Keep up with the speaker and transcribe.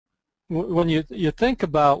when you think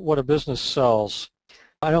about what a business sells,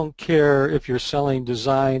 I don't care if you're selling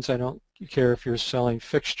designs, I don't care if you're selling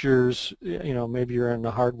fixtures, maybe you're in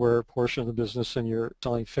the hardware portion of the business and you're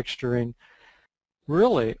selling fixturing.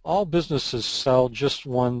 Really, all businesses sell just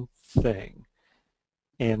one thing,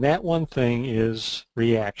 and that one thing is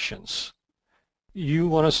reactions. You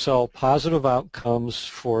want to sell positive outcomes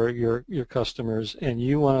for your customers, and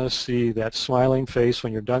you want to see that smiling face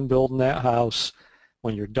when you're done building that house,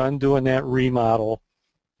 when you're done doing that remodel.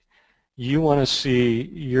 You want to see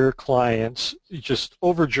your clients just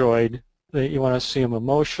overjoyed. You want to see them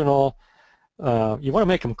emotional. You want to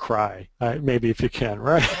make them cry, maybe if you can,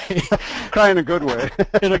 right? Cry in a good way.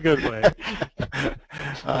 In a good way.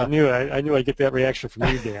 I knew I'd get that reaction from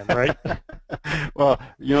you, Dan, right? Well,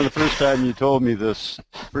 the first time you told me this,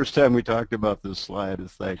 first time we talked about this slide,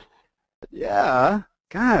 it's like, yeah,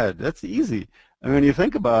 God, that's easy. I mean, when you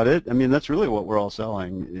think about it, I mean, that's really what we're all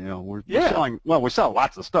selling. We're selling, well, we sell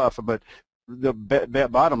lots of stuff, but the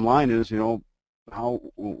bottom line is, how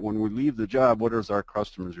when we leave the job, what is our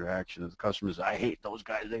customers' reaction? The customers, I hate those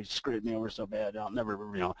guys, they screwed me over so bad, I'll never,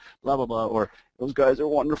 blah, blah, blah, or those guys are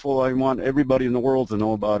wonderful, I want everybody in the world to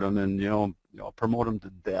know about them and, promote them to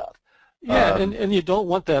death. Yeah, and you don't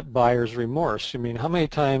want that buyer's remorse. I mean, how many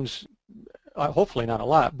times, hopefully not a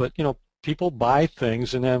lot, but, people buy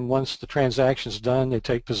things and then once the transaction's done, they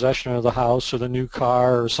take possession of the house or the new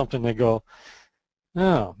car or something, they go,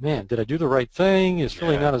 oh man, did I do the right thing? It's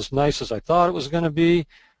really not as nice as I thought it was going to be.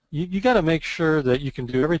 You got to make sure that you can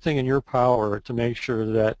do everything in your power to make sure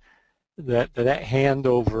that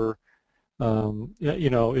handover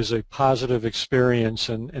is a positive experience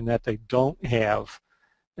and that they don't have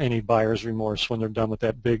any buyer's remorse when they're done with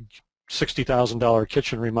that big $60,000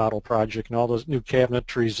 kitchen remodel project and all those new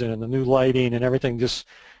cabinetries and the new lighting and everything just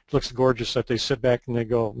looks gorgeous, that they sit back and they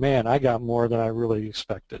go, man, I got more than I really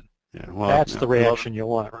expected. Yeah, well, that's the reaction you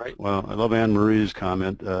want, right? Well, I love Anne Marie's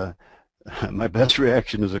comment. My best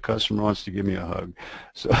reaction is a customer wants to give me a hug.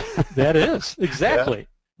 So that is exactly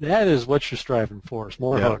that is what you're striving for. Is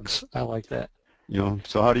more hugs. I like that.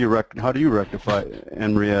 So how do you rectify,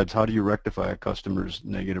 Anne Marie adds, how do you rectify a customer's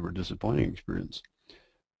negative or disappointing experience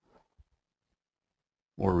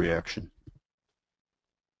or reaction?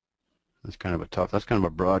 That's kind of a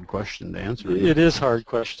broad question to answer. It is a hard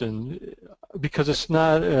question because it's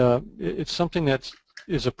not, it's something that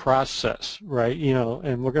is a process, right?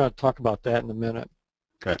 And we're going to talk about that in a minute.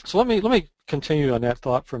 Okay. So let me continue on that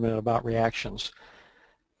thought for a minute about reactions.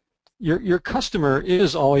 Your customer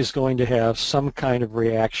is always going to have some kind of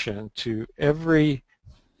reaction to every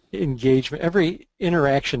engagement, every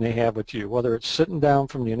interaction they have with you, whether it's sitting down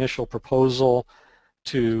from the initial proposal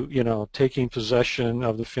to taking possession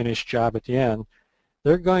of the finished job at the end.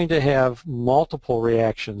 They're going to have multiple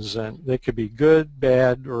reactions, and they could be good,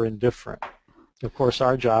 bad, or indifferent. Of course,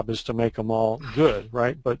 our job is to make them all good,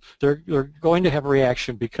 right? But they're going to have a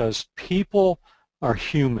reaction because people are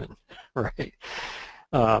human, right?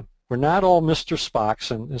 We're not all Mr. Spocks,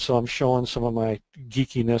 and so I'm showing some of my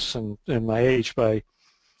geekiness and my age by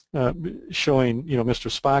showing Mr.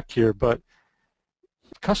 Spock here, but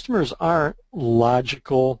customers aren't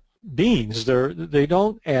logical beings. They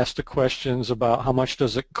don't ask the questions about how much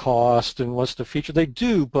does it cost and what's the feature. They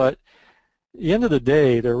do, but at the end of the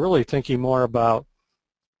day, they're really thinking more about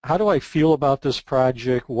how do I feel about this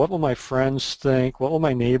project? What will my friends think? What will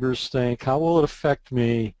my neighbors think? How will it affect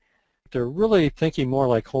me? They're really thinking more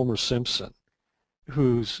like Homer Simpson,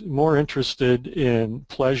 who's more interested in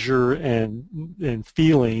pleasure and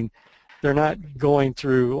feeling. They're not going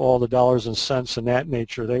through all the dollars and cents and that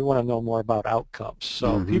nature. They want to know more about outcomes.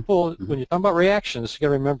 So people, when you talk about reactions, you got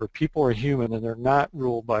to remember people are human and they're not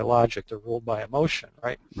ruled by logic. They're ruled by emotion,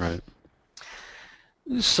 right? Right.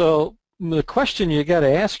 So the question you got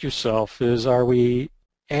to ask yourself is, are we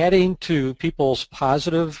adding to people's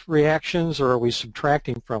positive reactions or are we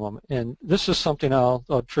subtracting from them? And this is something I'll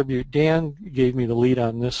attribute. Dan gave me the lead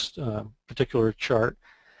on this particular chart.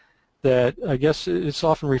 That I guess it's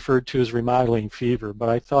often referred to as remodeling fever, but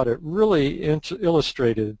I thought it really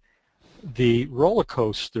illustrated the roller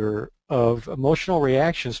coaster of emotional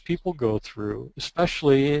reactions people go through,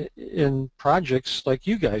 especially in projects like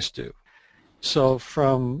you guys do. So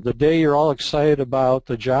from the day you're all excited about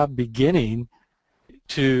the job beginning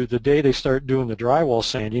to the day they start doing the drywall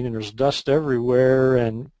sanding and there's dust everywhere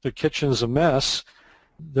and the kitchen's a mess,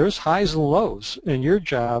 there's highs and lows, and your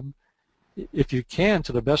job, if you can,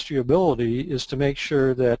 to the best of your ability, is to make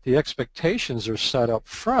sure that the expectations are set up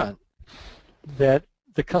front, that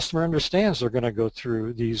the customer understands they're going to go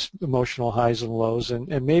through these emotional highs and lows, and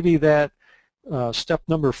maybe that step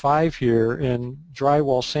number 5 here in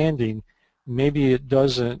drywall sanding, maybe it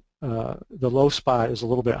doesn't the low spot is a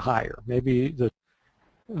little bit higher. Maybe the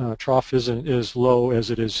trough isn't as low as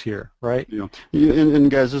it is here, right? Yeah. And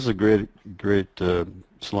guys, this is a great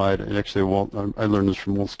slide. And actually, I learned this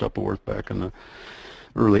from Walt Stuppleworth back in the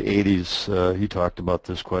early 80s. He talked about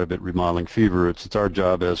this quite a bit, remodeling fever. It's our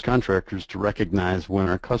job as contractors to recognize when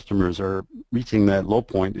our customers are reaching that low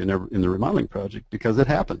point in the remodeling project, because it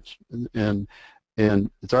happens. And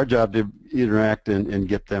it's our job to interact and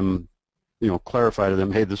get them, clarify to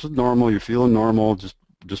them, hey, this is normal, you're feeling normal,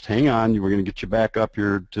 just hang on, we're going to get you back up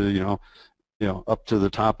here to, up to the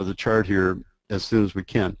top of the chart here as soon as we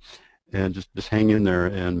can. And just hang in there.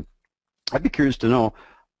 And I'd be curious to know,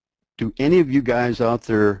 do any of you guys out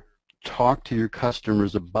there talk to your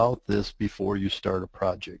customers about this before you start a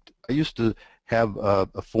project? I used to have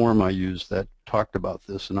a form I used that talked about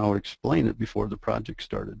this, and I would explain it before the project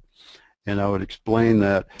started. And I would explain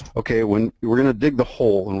that, okay, when we're going to dig the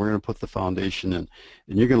hole and we're going to put the foundation in,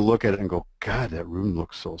 and you're going to look at it and go, God, that room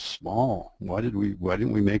looks so small. Why didn't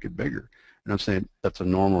we make it bigger? And I'm saying that's a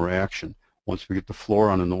normal reaction. Once we get the floor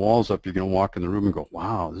on and the walls up, you're going to walk in the room and go,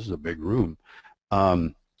 wow, this is a big room.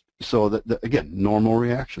 So again, normal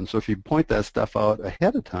reaction. So if you point that stuff out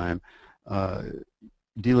ahead of time,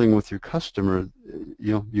 dealing with your customer,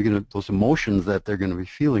 you're going to, those emotions that they're going to be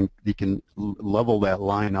feeling, you can level that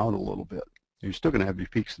line out a little bit. You're still going to have your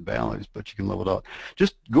peaks and valleys, but you can level it out.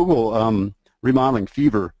 Just Google remodeling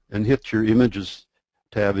fever and hit your images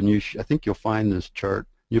tab, and I think you'll find this chart.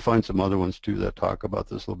 You'll find some other ones too that talk about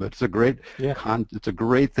this a little bit. It's a great, it's a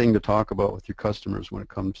great thing to talk about with your customers when it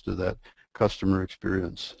comes to that customer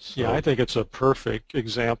experience. So. Yeah, I think it's a perfect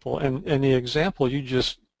example, and the example you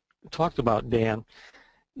just talked about, Dan,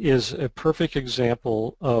 is a perfect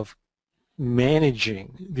example of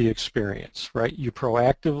managing the experience, right? You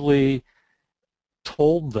proactively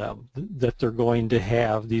told them that they're going to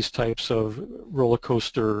have these types of roller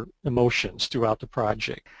coaster emotions throughout the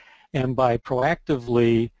project, and by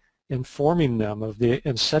proactively informing them of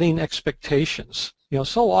and setting expectations.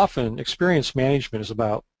 So often experience management is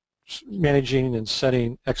about managing and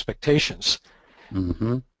setting expectations.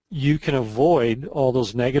 Mm-hmm. You can avoid all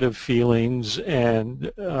those negative feelings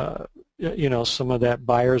and some of that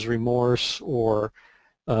buyer's remorse or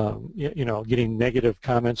getting negative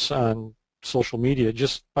comments on social media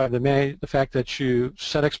just by the fact that you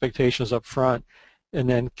set expectations up front and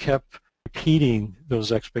then kept repeating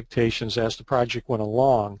those expectations as the project went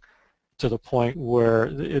along to the point where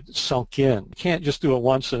it sunk in. You can't just do it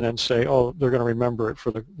once and then say, oh, they're going to remember it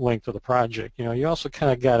for the length of the project. You also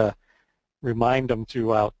kind of got to remind them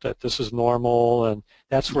throughout that this is normal, and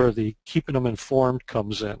that's where the keeping them informed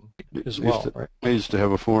comes in as well. Right? I used to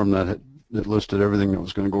have a form that listed everything that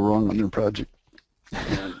was going to go wrong on their project,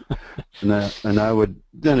 and I would,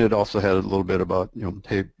 then it also had a little bit about,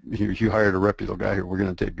 hey, you hired a reputable guy here, we're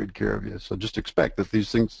going to take good care of you. So just expect that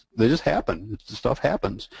these things, they just happen. The stuff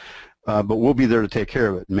happens, but we'll be there to take care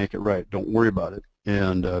of it and make it right. Don't worry about it.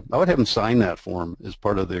 And I would have them sign that form as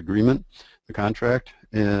part of the agreement, the contract.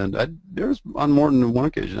 And there was, on more than one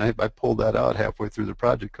occasion, I pulled that out halfway through the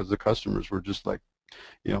project because the customers were just like,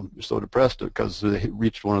 so depressed because they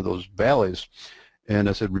reached one of those valleys. And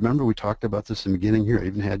I said, remember we talked about this in the beginning here. I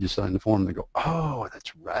even had you sign the form. They go, oh,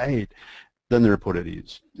 that's right. Then they're put at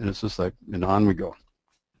ease. And it's just like, and on we go.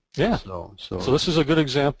 Yeah. So this is a good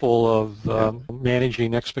example of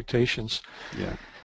managing expectations. Yeah.